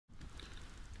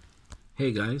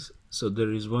Hey guys, so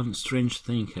there is one strange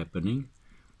thing happening.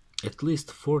 At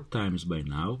least 4 times by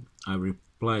now I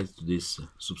replied to this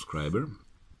subscriber.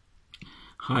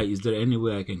 Hi, is there any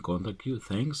way I can contact you?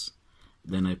 Thanks.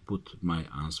 Then I put my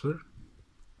answer,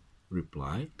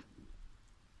 reply.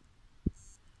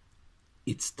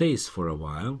 It stays for a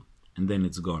while and then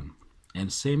it's gone.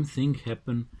 And same thing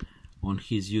happened on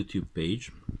his YouTube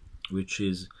page, which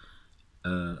is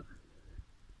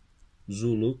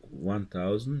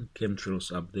Zoolook1000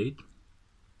 chemtrails update.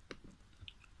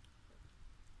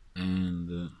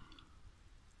 And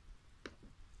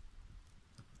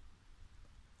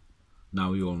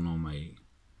now you all know my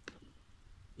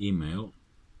email.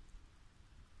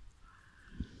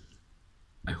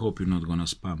 I hope you're not gonna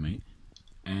spam me,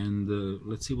 and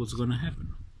let's see what's gonna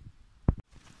happen.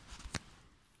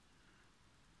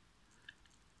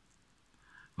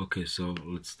 Okay, so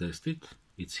let's test it.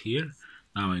 It's here.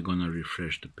 Now I'm gonna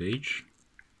refresh the page.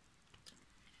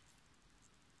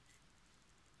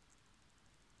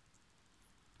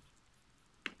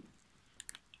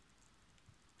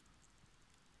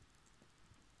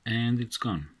 And it's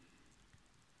gone.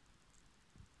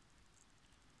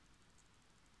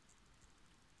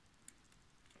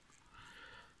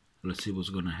 Let's see what's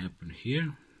gonna happen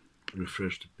here.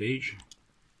 Refresh the page.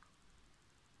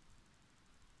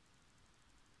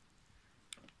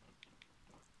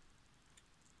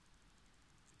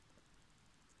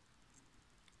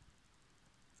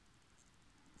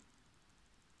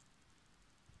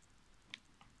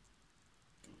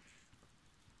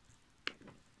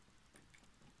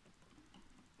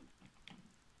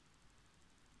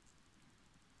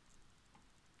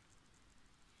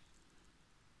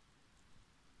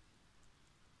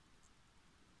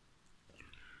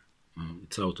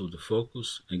 It's out of the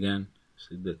focus again.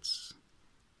 See, that's,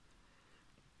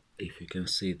 if you can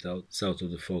see it out, it's out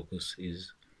of the focus.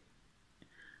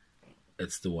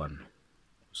 That's the one.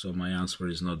 So my answer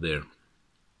is not there.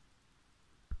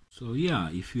 So yeah,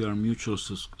 if you are mutual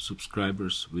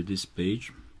subscribers with this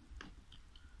page,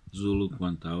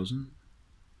 Zoolook1000,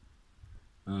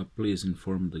 please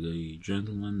inform the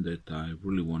gentleman that I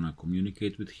really want to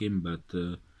communicate with him,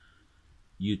 but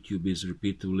YouTube is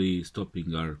repeatedly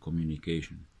stopping our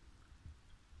communication.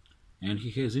 And he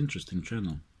has interesting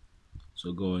channel,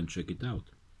 so go and check it out.